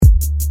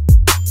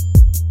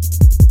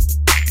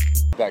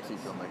BackSeat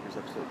FilmMakers,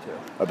 episode 2.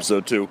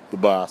 Episode 2, The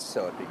Boss.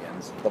 So it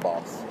begins. The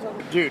Boss.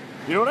 Dude,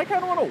 you know what I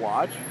kind of want to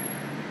watch?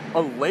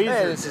 A laser.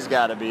 Hey, this has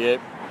got to be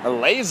it. A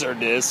laser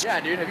disc. Yeah,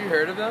 dude, have you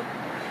heard of them?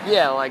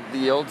 Yeah, like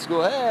the old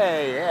school.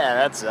 Hey, yeah,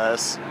 that's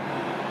us.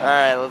 All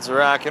right, let's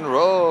rock and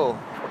roll.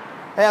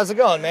 Hey, how's it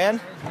going, man?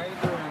 How you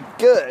doing?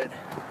 Good.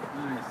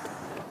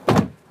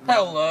 Nice.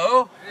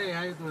 Hello. Hey,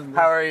 how you doing?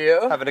 How are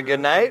you? Having a good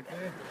night?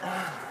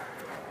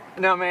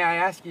 Now, may I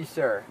ask you,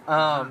 sir,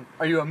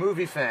 are you a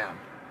movie fan?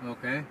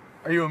 Okay.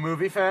 Are you a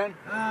movie fan?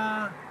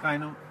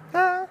 Kind of.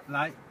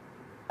 Like.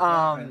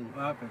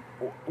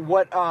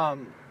 What, are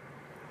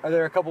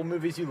there a couple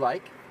movies you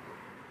like?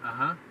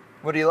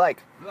 What do you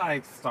like?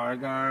 Like Star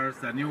Wars,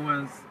 the new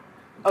ones.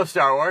 Oh,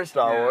 Star Wars?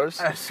 Star Yeah.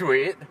 Wars.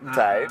 Sweet.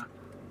 Tight.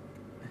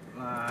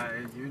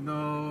 Like, you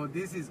know,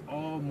 this is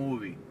all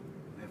movie.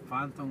 The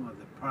Phantom of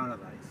the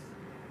Paradise.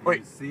 Wait.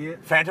 You see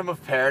it? Phantom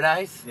of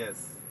Paradise?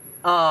 Yes.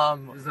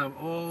 Um, It's an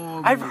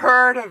all I've movie.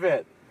 heard of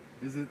it.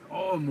 This is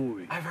all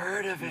movie. I've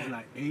heard of It's it.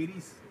 like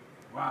 80s.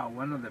 Wow,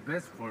 one of the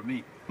best for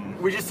me.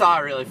 We just saw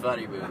a really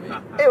funny movie.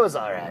 It was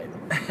all right.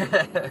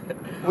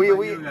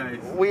 you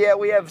guys?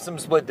 We have some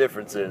split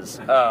differences.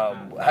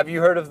 Have you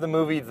heard of the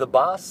movie The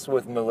Boss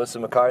with Melissa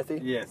McCarthy?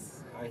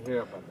 Yes, I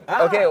hear about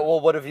that. Okay, well,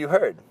 what have you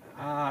heard?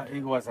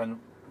 It was a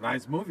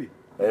nice movie.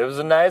 It was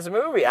a nice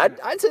movie.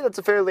 I'd say that's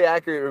a fairly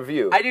accurate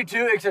review. I do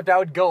too, except I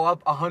would go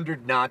up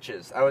 100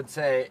 notches. I would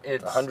say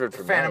it's 100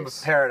 for Phantom nice.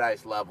 of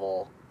Paradise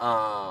level.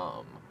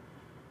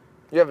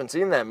 You haven't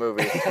seen that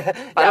movie. I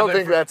Yeah, don't but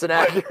think that's an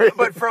accurate.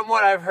 But from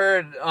what I've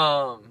heard,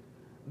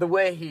 the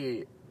way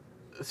he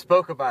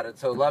spoke about it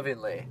so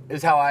lovingly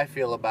is how I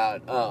feel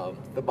about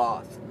The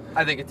Boss.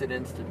 I think it's an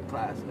instant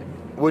classic.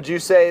 Would you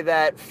say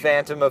that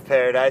Phantom of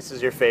Paradise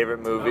is your favorite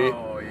movie?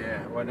 Oh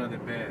yeah, one of the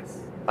best.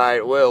 All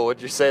right, Will,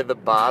 would you say The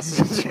Boss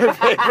is your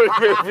favorite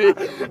movie?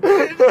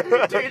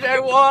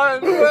 DJ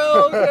One,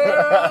 Will,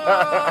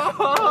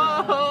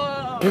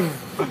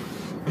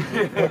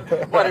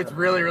 but it's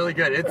really, really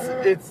good.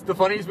 It's the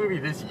funniest movie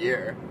this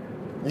year.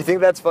 You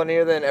think that's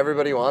funnier than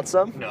Everybody Wants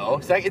Some? No,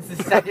 it's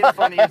the second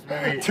funniest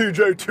movie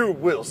TJ2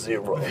 Will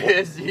 0.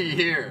 this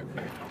year.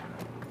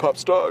 Pop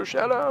star,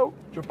 shout out.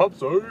 Your pop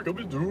star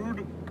coming,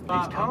 dude.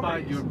 How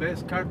about your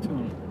best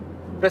cartoon?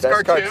 Best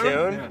Best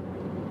cartoon? Yeah.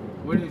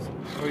 What is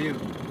for you?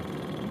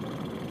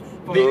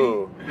 For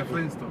Ooh. me, the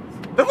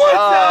Flintstones. The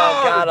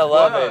Oh, God, I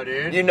love Whoa, it.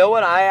 dude. You know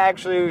what I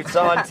actually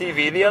saw on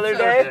TV the other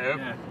day?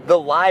 Yeah. The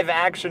live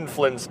action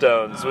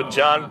Flintstones with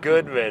John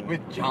Goodman.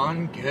 With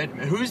John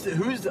Goodman. Who's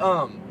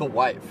the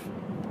wife?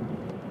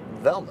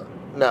 Velma.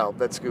 No,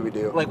 that's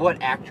Scooby-Doo. Like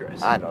what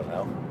actress? I don't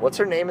know. What's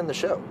her name in the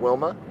show?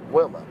 Wilma?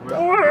 Wilma.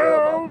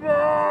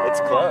 Wilma. It's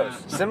close.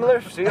 Similar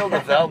feel to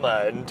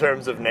Velma in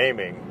terms of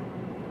naming.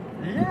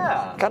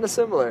 Yeah. Kind of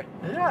similar.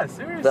 Yeah,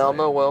 seriously.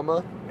 Velma,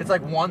 Wilma. It's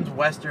like one's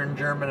Western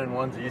German and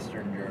one's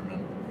Eastern German.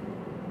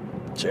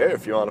 Sure,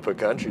 if you want to put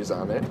countries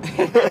on it.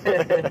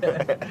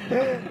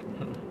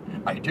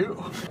 I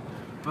do.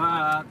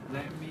 But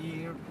let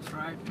me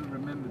try to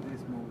remember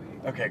this movie.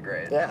 Okay,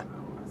 great. Yeah.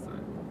 What's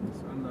that?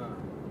 This one,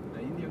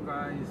 the Indian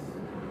guys.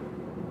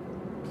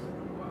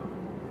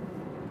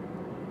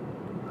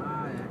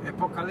 Wow.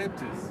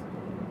 Apocalyptus.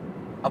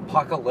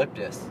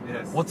 Apocalyptus.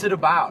 Yes. What's it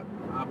about?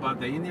 About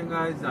the Indian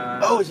guys.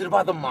 Oh, is it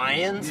about the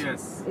Mayans?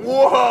 Yes.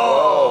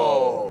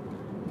 Whoa!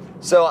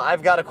 So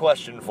I've got a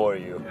question for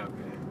you. Yeah, okay.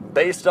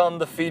 Based on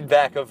the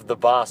feedback of The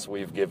Boss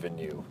we've given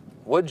you,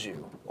 would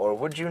you or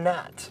would you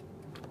not?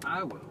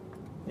 I will.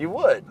 You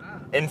would. Ah.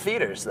 In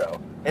theaters, though.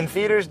 In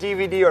theaters,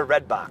 DVD, or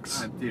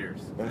Redbox? In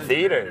theaters. In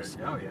theaters.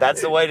 Oh, yeah.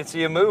 That's the way to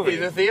see a movie.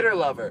 He's a theater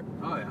lover.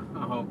 Oh, yeah.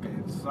 Oh, okay.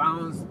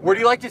 Sounds. Where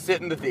do you like to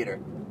sit in the theater?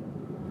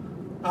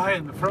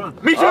 In the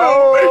front. Me too!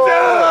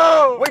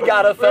 Oh, me too! we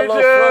got a fellow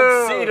Me too!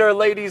 front seater,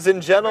 ladies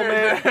and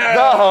gentlemen. Me too!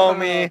 The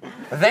homie.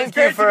 Thank It's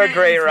you great for to a meet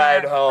great you,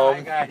 ride sir. home.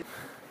 Bye,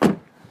 guys.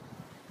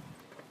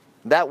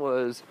 That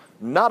was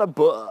not a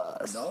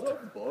bust. Not a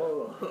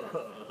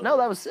bust. No,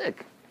 that was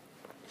sick.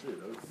 Dude,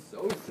 that was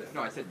so sick.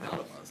 No, I said not a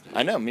bust.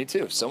 I know, me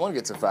too. Someone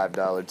gets a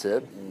 $5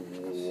 tip.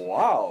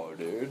 Wow,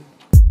 dude.